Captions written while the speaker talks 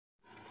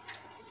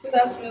Good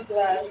afternoon,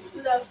 class.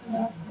 Good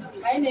afternoon.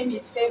 My name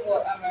is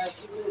Favor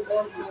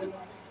Amarachukwu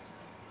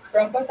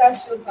from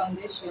Buttersfield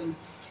Foundation.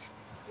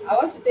 I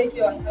want to take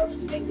you on how to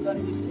make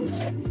laundry soap.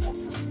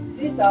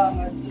 These are our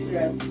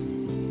materials.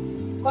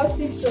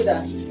 Caustic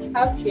soda,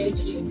 half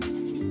kg.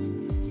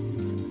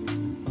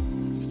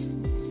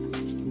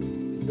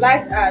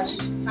 Light ash,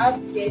 half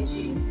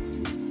kg.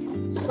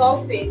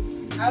 Sulphate,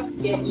 half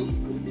kg.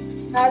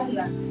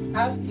 Hardener,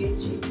 half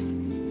kg.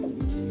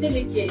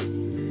 Silicate,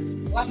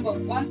 one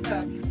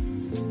cup.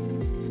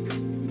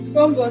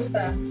 Foam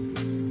boaster,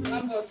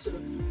 one bottle.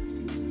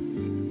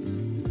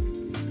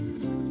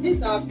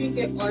 These are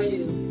picket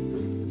oil,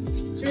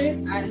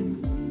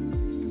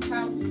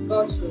 3.5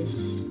 bottles.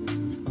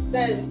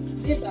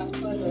 Then these are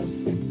color.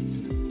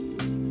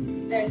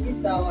 Then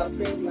these are our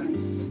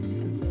fragrance.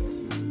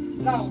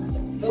 Now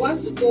we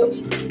want to go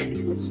into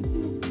this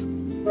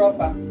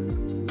proper.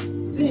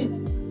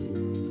 Please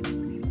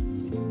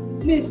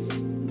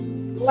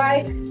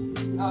like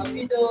our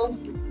video,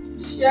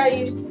 share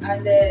it,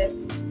 and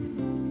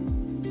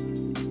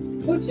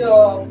put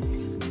your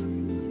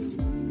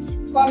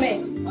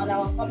comment on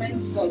our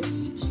comment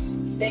box.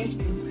 Thank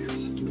you.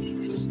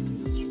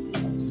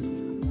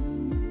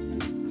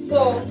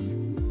 So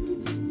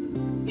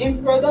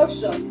in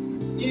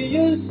production, you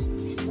use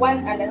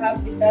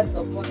 1.5 liters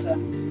of water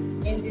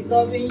in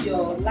dissolving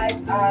your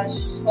light ash,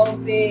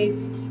 sulphate,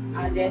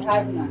 and the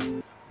hardener.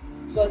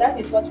 So that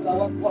is what we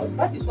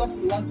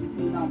want to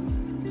do now.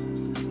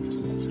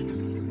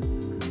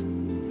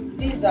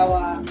 This is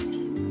our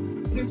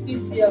 50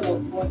 cl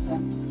of water.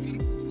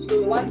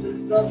 So we want to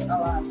dissolve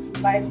our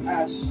light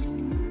ash.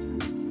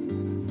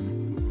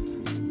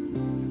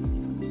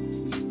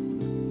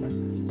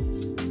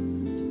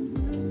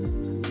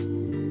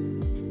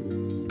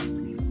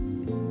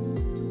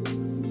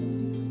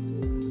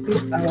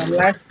 This is our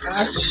light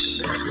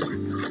ash.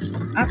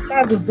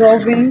 After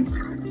dissolving,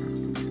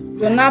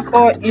 you now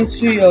pour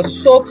into your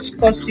soaked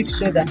caustic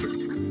soda.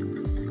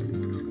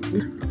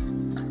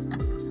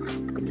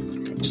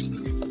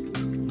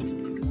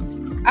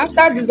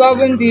 After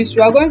dissolving this,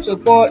 we are going to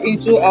pour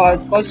into our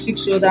caustic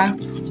soda,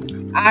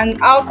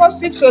 and our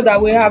caustic soda,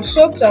 we have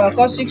soaked our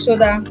caustic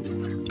soda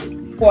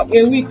for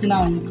a week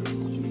now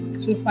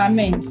to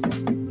ferment.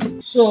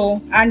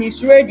 So, and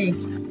it's ready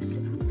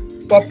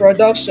for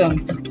production.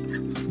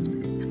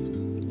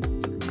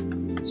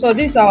 So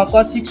this is our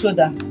caustic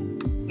soda.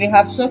 We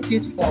have soaked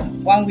it for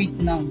 1 week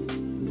now.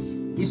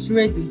 It's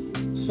ready.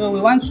 So we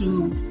want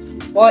to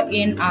pour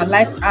in our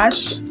light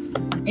ash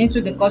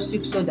into the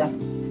caustic soda.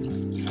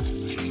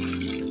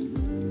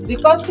 The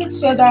caustic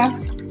soda,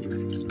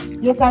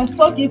 you can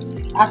soak it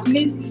at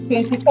least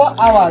 24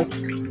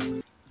 hours.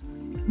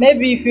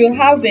 Maybe if you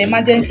have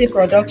emergency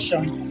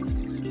production,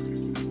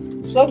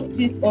 soak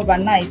it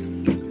overnight.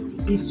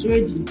 It's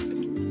ready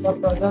for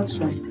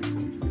production.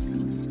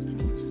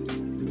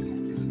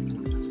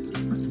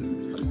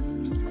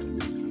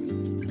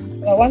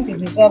 So I want to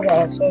dissolve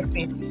our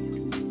sulphate.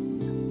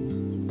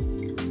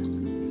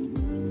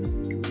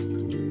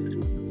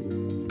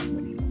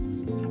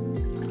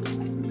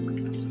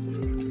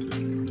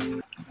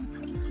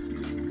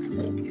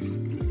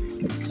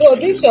 So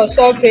this your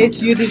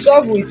sulphate, you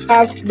dissolve with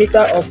half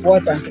liter of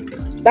water.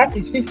 That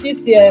is 50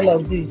 cl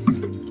of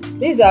this.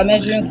 This is our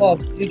measuring cup.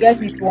 You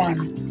get it one.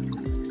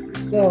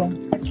 So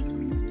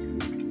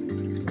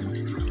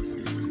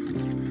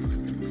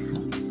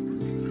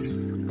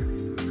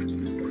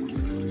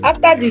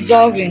after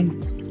dissolving,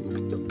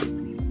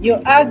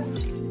 you add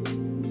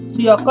to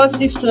your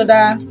caustic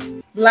soda,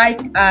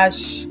 light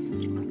ash,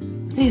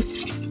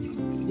 this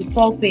the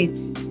sulphate.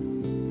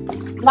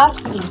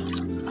 Lastly,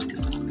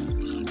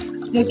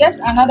 you get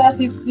another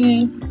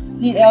 50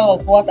 cl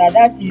of water,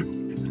 that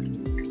is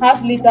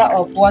half liter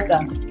of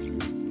water,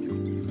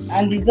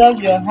 and dissolve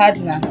your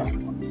hardener.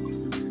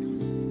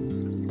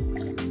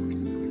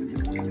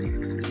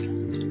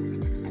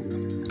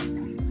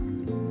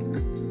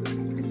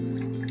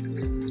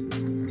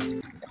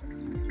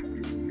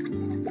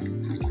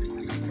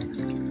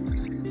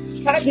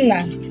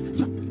 Hardener,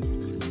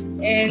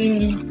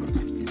 and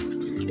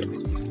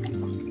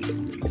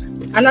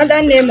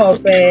another name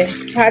of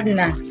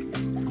hardener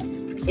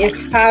is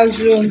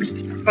calcium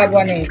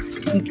carbonate.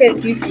 In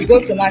case if you go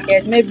to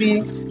market,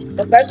 maybe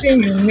the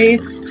person you meet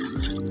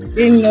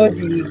didn't know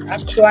the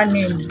actual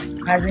name,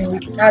 as in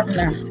with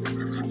hardener,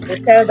 they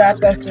tell that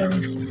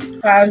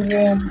person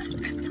calcium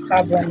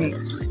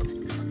carbonate.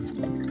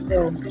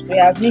 So we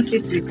have mixed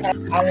it with her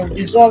and we'll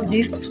dissolve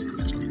this.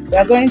 We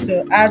are going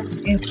to add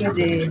into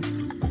the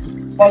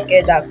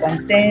bucket that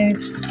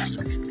contains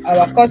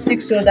our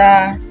caustic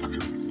soda,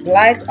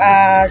 light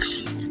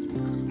ash,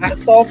 and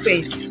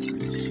sulphate.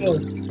 So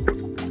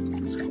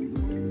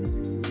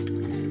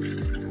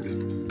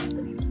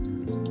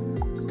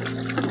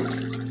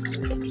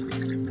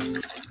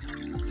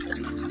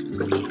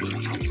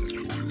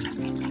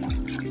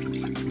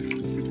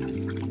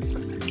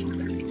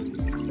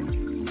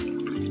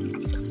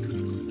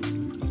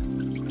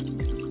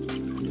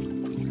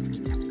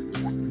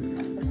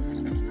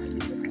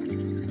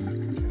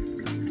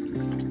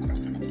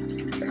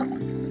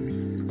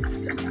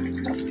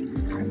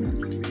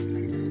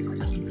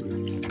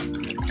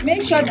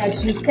Make sure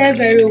that you stir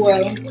very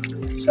well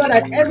so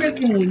that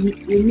everything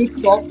will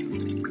mix up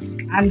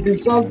and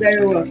dissolve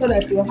very well so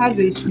that you have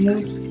a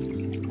smooth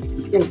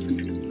soap.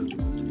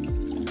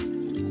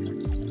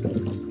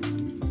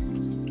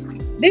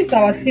 This is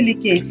our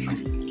silicate.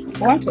 We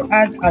want to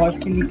add our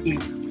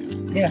silicate.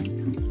 Yeah.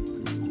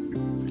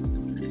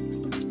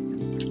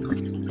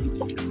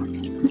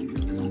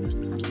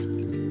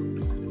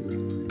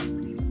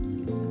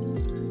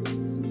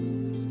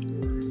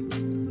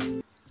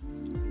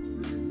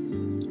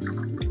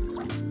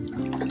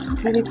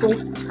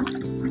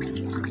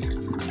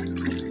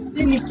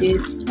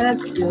 Silicate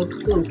helps your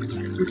soap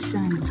to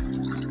shine.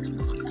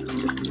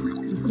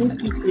 It gives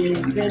it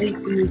a very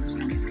good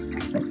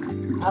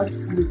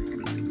outlook.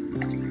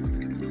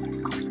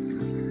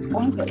 I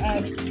want to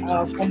add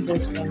our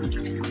boaster.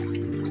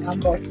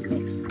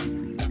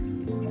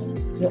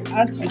 You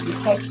add to the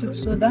caustic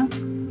soda.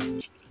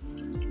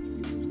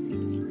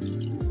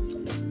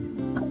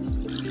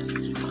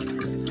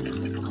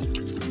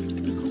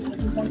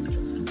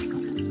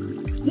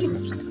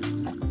 This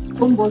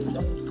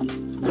boaster.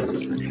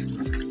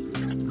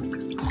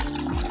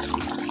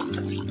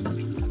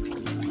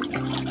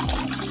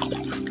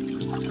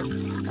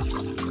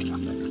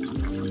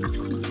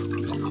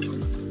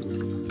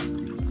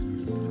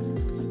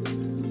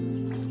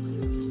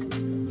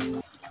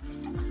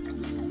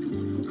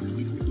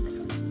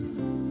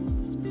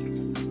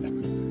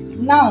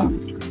 Now,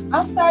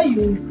 after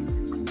you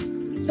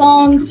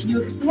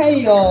stir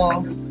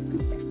your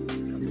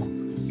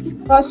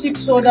caustic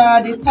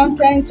soda, the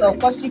contents of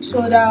caustic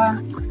soda,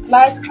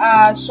 light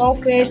ash,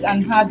 sulphate,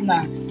 and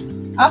hardener.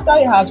 After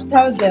you have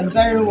stirred them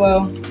very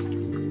well,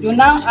 you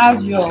now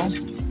add your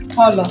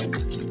color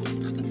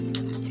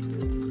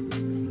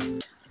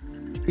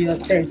to your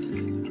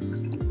taste.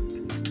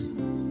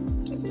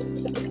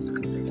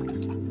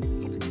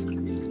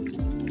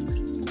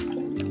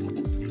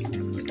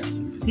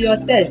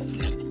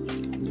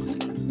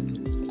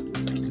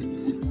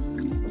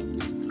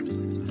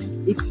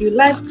 If you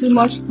like too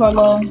much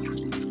color,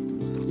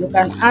 you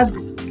can add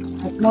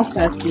as much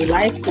as you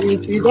like.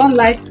 If you don't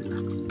like,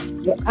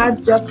 you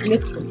add just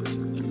little.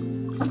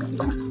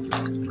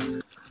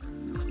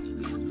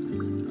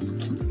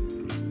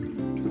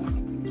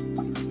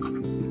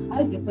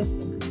 Ask the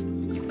question.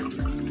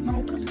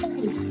 My question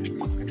is,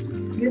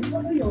 you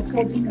follow your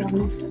coding and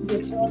you send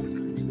yourself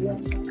to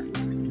water.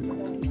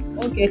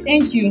 Okay,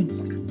 thank you.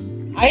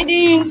 I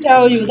didn't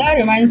tell you. That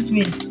reminds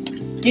me.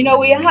 You know,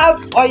 we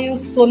have oil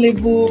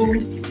soluble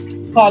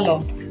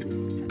color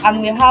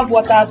and we have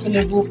water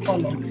soluble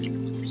color.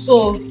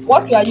 So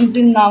what we are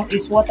using now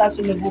is water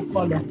soluble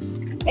color.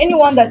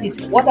 Anyone that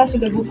is water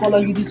soluble color,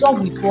 you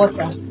dissolve with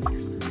water,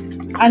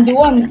 and the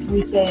one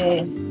with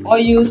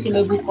oil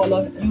soluble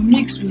color, you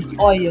mix with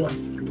oil.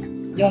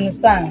 You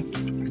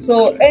understand?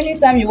 So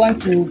anytime you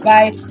want to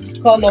buy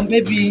color,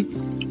 maybe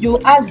you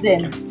ask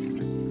them,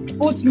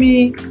 put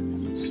me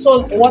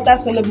water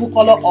soluble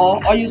color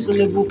or oil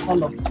soluble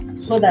color,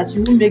 so that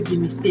you won't make the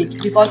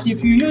mistake. Because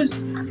if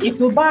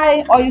you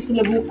buy oil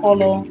soluble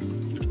color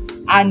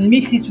and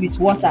mix it with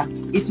water,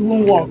 it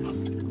won't work.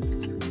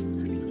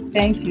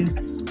 Thank you.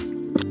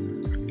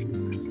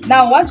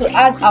 Now I want to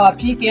add our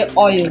PK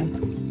oil.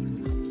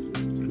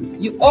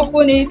 You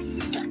open it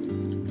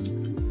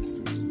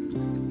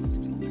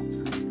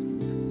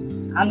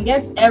and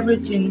get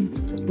everything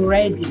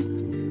ready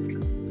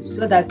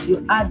so that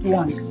you add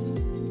once.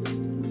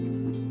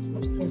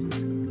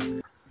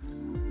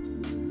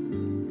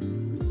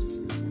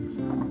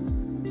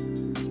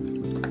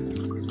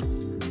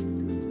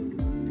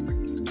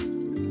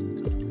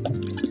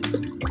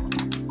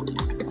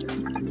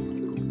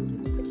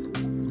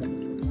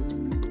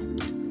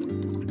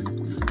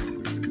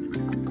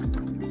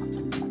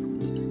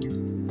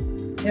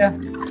 Yeah.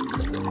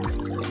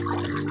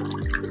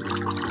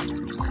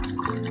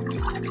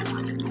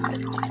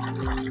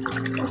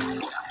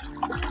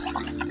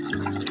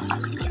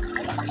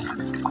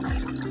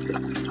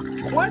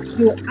 Once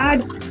you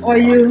add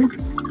oil,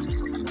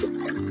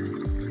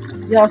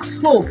 your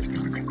soap,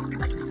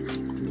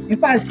 in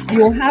fact,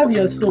 you have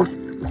your soap,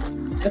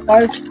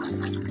 because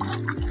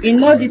in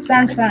no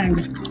distant time,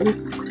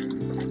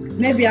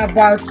 maybe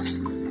about,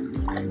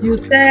 you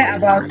stir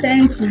about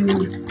 10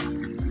 to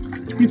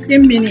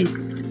 15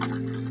 minutes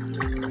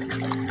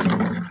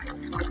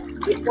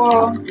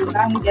before you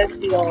can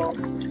get your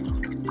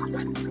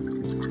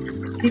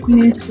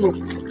thickening soap.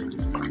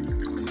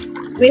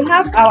 We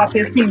have our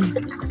perfume,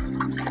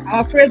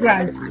 our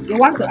fragrance. You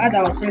want to add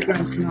our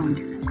fragrance now.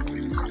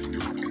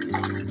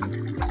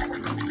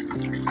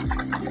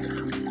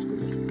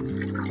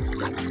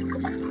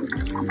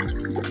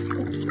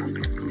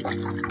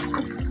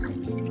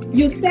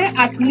 You stir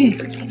at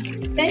least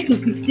 10 to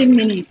 15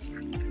 minutes.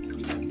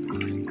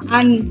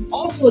 And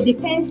also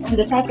depends on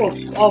the type of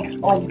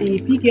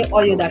the PK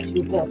oil that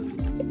you got.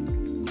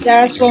 There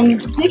are some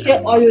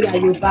PK oil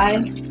that you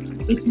buy,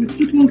 it will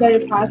thicken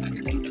very fast,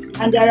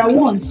 and there are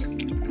ones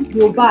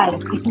you buy,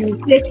 it will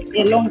take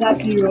a longer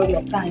period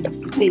of time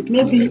to take.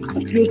 Maybe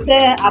you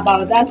say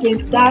about that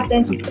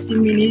 10 to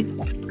 15 minutes,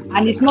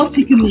 and it's not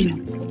thickening,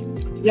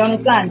 you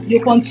understand,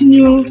 you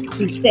continue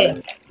to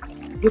stir.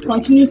 You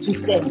continue to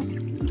stir.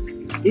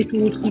 It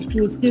will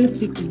still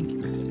thicken.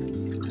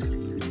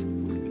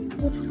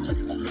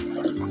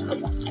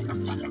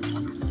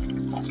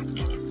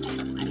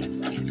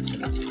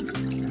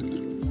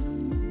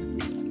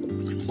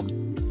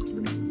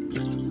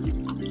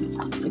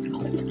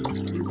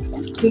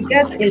 To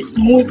get a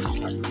smooth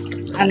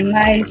and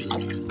nice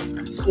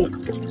soup.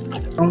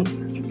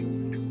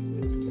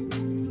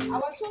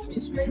 Our soup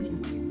is ready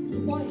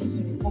to pour into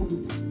the bowl.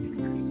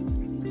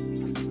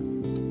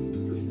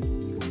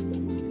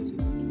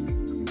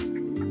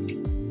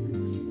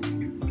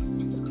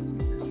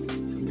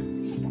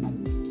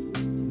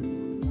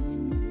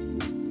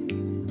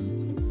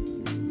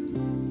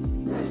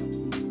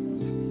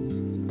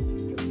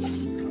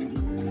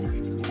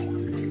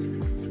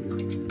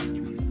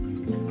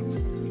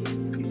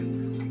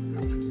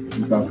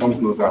 You can come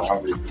closer and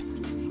have it.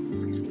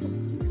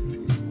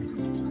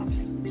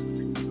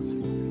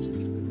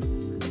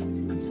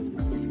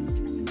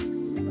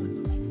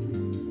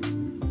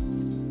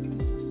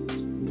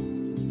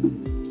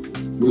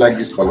 You like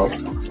this color?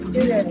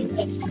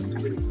 Yes.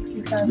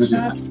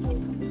 Beautiful.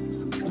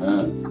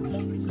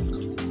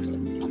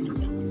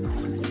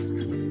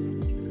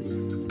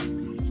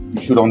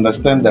 You should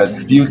understand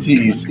that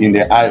beauty is in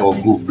the eye of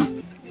who?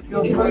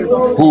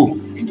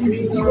 Who?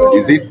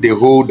 Is it the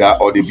holder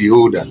or the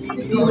beholder?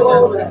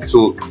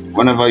 So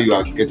whenever you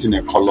are getting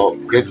a color,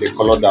 get a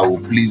color that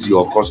will please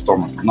your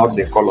customer, not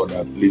the color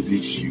that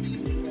pleases you.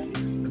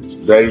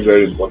 Very,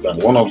 very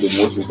important. One of the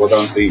most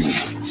important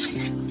things,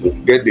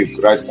 get the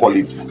right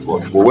quality for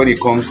it. But when it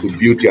comes to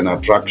beauty and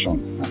attraction,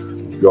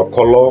 your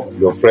color,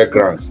 your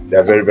fragrance, they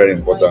are very, very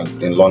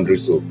important in laundry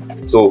soap.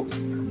 So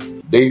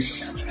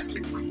this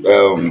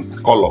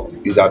color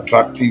is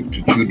attractive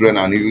to children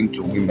and even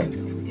to women.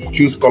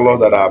 Choose colors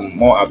that are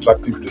more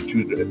attractive to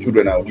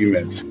children and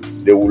women.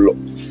 They will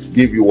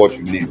give you what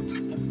you need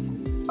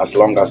as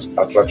long as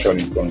attraction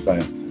is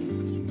concerned.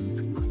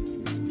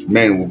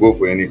 Men will go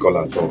for any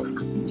color at all.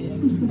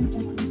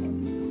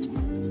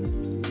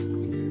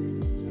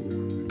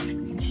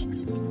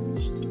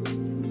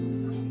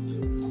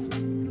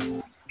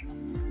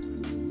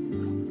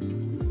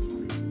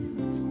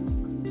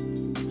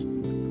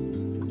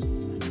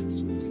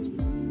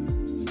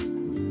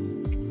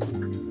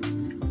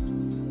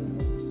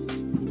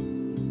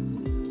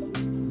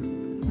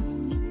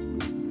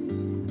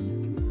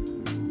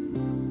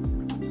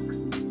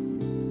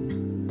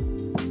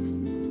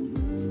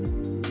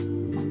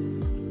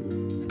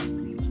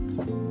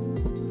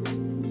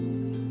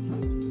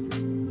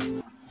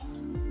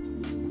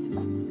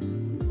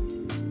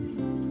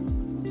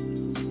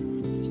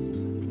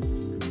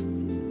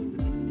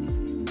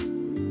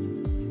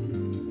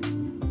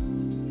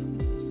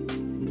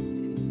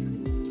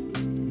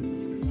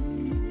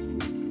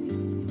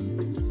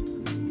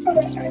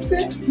 I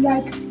said,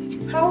 like,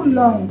 how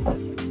long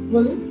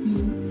will it be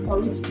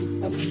for it to be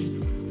served?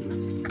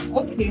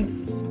 Okay.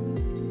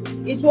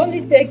 It will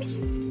only take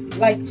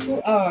like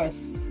 2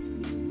 hours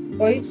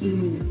for it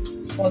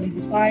to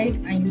solidify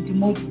and you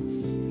demold it.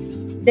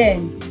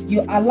 Then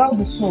you allow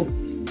the soap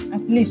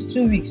at least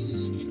 2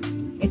 weeks.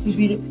 It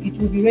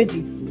will be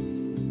ready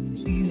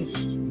to use.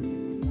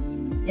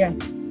 Yeah.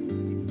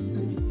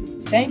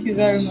 Thank you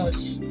very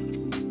much.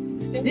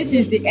 This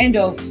is the end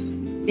of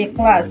the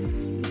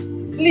class.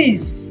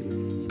 Please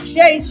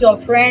share it to your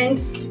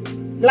friends,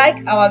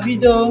 like our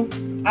video,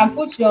 and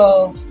put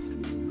your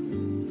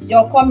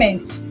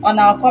comments on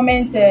our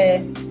comment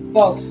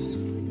box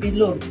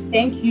below.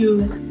 Thank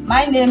you.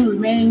 My name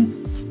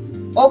remains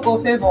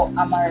Favor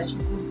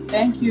Amarachuku.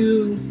 Thank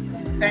you.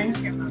 Thank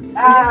you.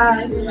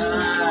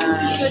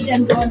 Show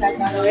them the one that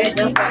can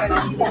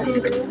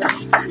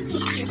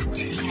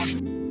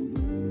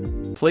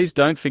already. Please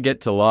don't forget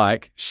to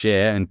like,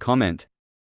 share and comment.